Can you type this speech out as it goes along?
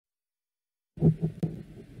Hey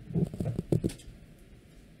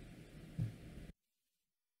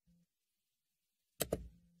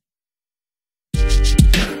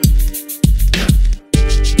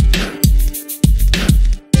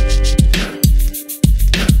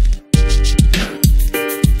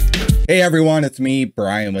everyone, it's me,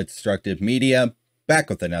 Brian with Destructive Media, back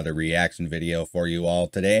with another reaction video for you all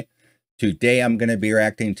today. Today I'm going to be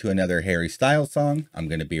reacting to another Harry Styles song. I'm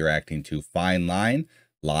going to be reacting to Fine Line,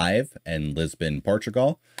 live in Lisbon,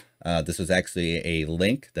 Portugal. This was actually a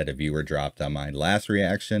link that a viewer dropped on my last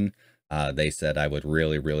reaction. They said I would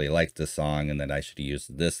really like this song and that I should use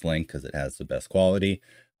this link because it has the best quality,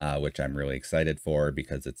 which I'm really excited for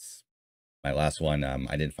because it's my last one.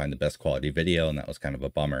 I didn't find the best quality video and that was kind of a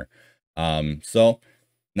bummer. So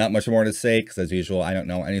not much more to say because as usual, I don't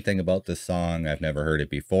know anything about this song. I've never heard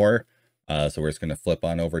it before. So we're just going to flip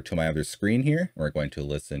on over to my other screen here. We're going to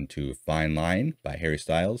listen to Fine Line by Harry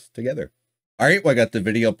Styles together. All right, well, I got the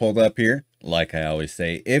video pulled up here. Like I always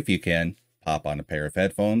say, if you can, pop on a pair of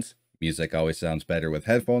headphones. Music always sounds better with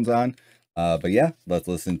headphones on. But yeah, let's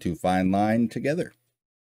listen to Fine Line together.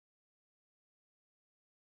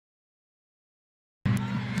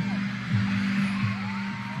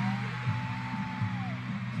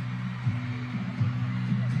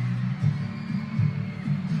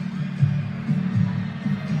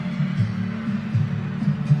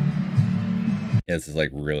 Yeah, this is like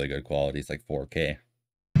really good quality. It's like 4K.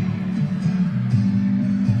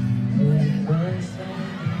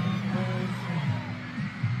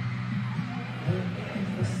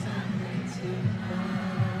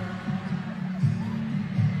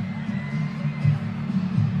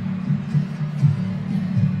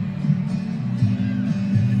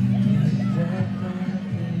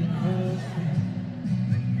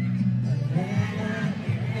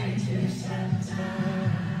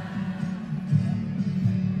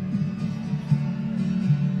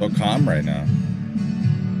 So calm right now.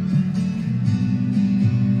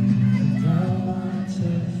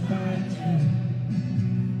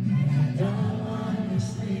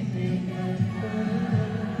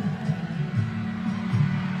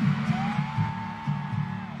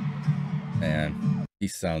 Man, he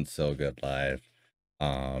sounds so good live.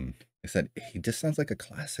 I said he just sounds like a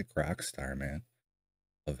classic rock star, man.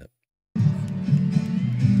 Love it.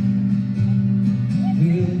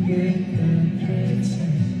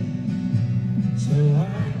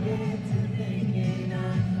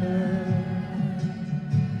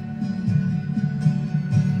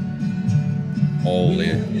 Holy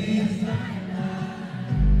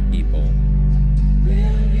people.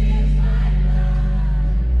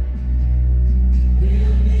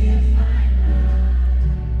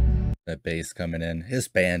 That bass coming in. His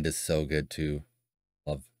band is so good too.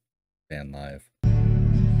 Love band live.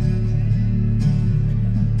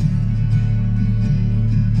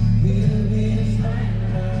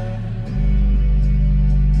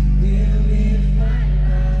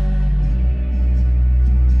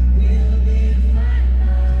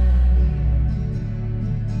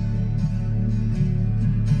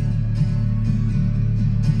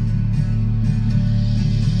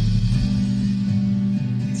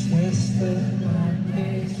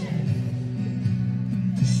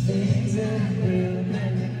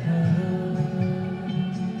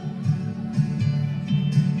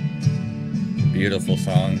 Beautiful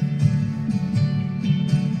song.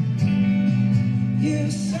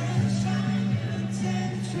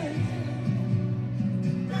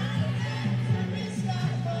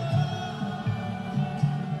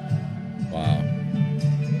 Wow.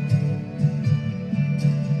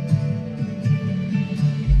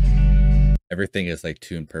 Everything is like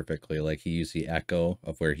tuned perfectly. Like he used the echo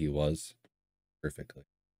of where he was perfectly.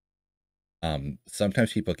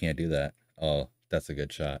 Sometimes people can't do that. Oh, that's a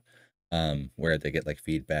good shot. Where they get like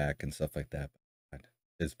feedback and stuff like that. But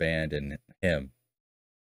his band and him.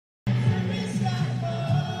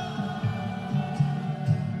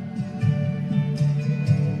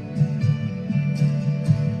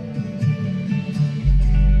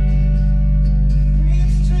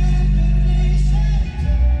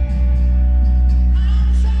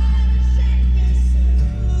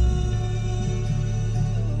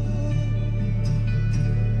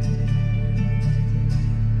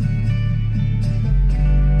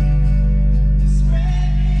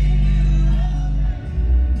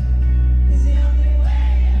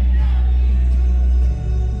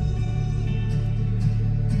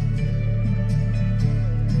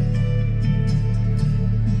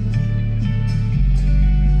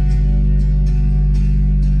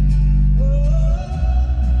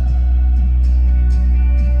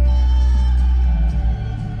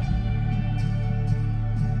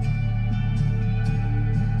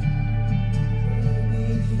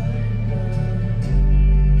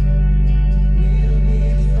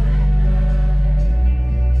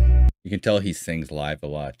 can tell he sings live a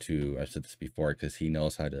lot too. I've said this before because he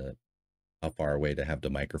knows how far away to have the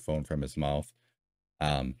microphone from his mouth.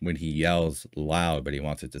 When he yells loud, but he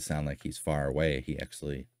wants it to sound like he's far away, he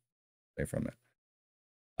actually away from it.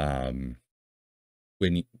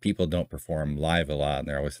 When people don't perform live a lot and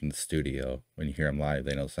they're always in the studio, when you hear them live,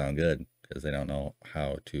 they don't sound good because they don't know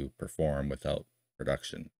how to perform without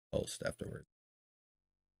production post afterwards.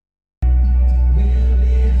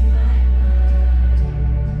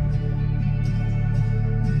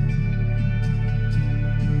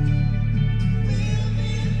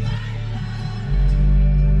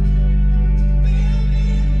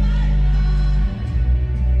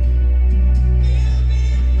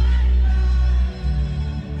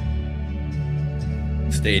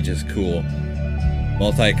 Stage is cool,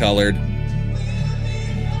 multicolored.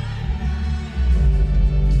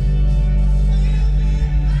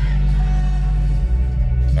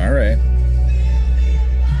 All right,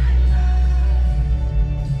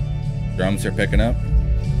 drums are picking up.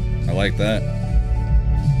 I like that.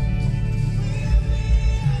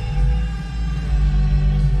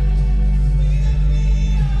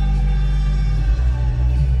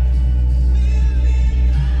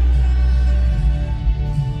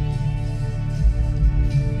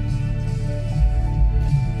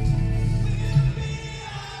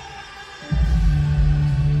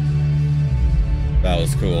 That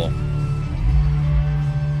was cool.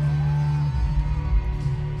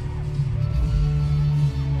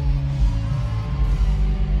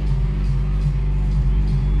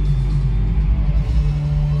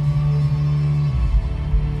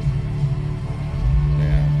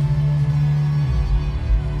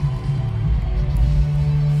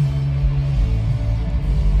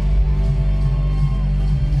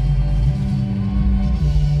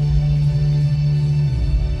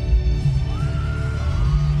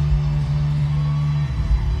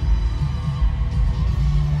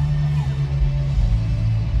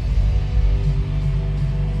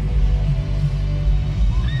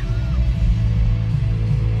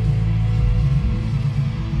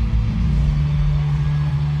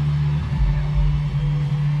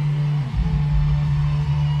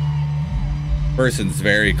 Person's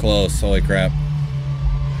very close. Holy crap.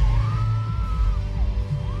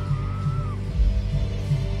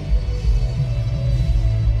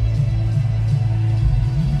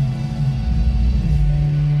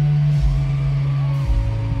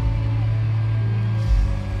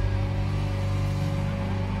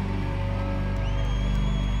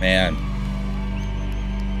 Man.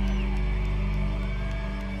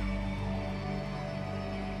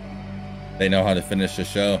 They know how to finish the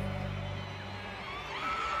show.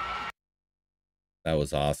 That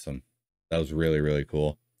was awesome. That was really, really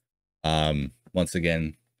cool. Once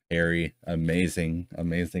again, Harry, amazing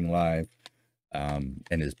live. And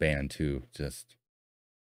his band too, just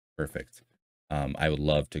perfect. I would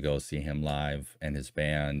love to go see him live and his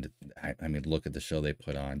band. I mean, look at the show they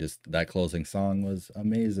put on. Just that closing song was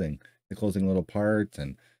amazing. The closing little part,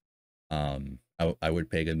 and I would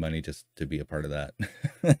pay good money just to be a part of that.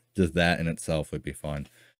 Just that in itself would be fun.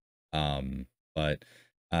 But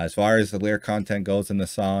as far as the lyric content goes in the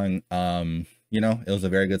song, you know, it was a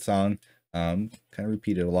very good song. Kind of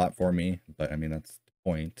repeated a lot for me, but I mean, that's the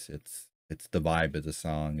point. It's the vibe of the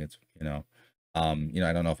song. It's, you know,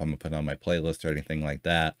 I don't know if I'm gonna put it on my playlist or anything like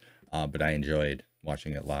that, but I enjoyed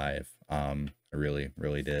watching it live. I really,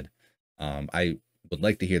 really did. I would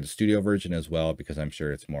like to hear the studio version as well, because I'm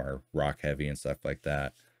sure it's more rock heavy and stuff like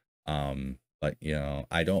that. But you know,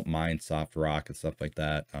 I don't mind soft rock and stuff like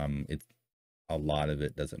that. It's a lot of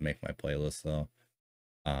it doesn't make my playlist though.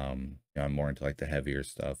 You know, I'm more into like the heavier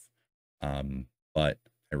stuff. But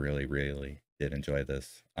I really, really did enjoy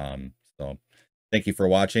this. So thank you for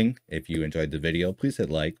watching. If you enjoyed the video, please hit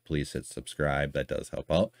like, please hit subscribe. That does help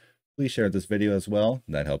out. Please share this video as well.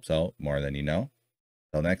 That helps out more than you know.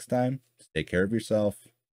 Till next time, take care of yourself,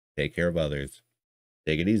 take care of others.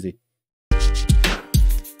 Take it easy.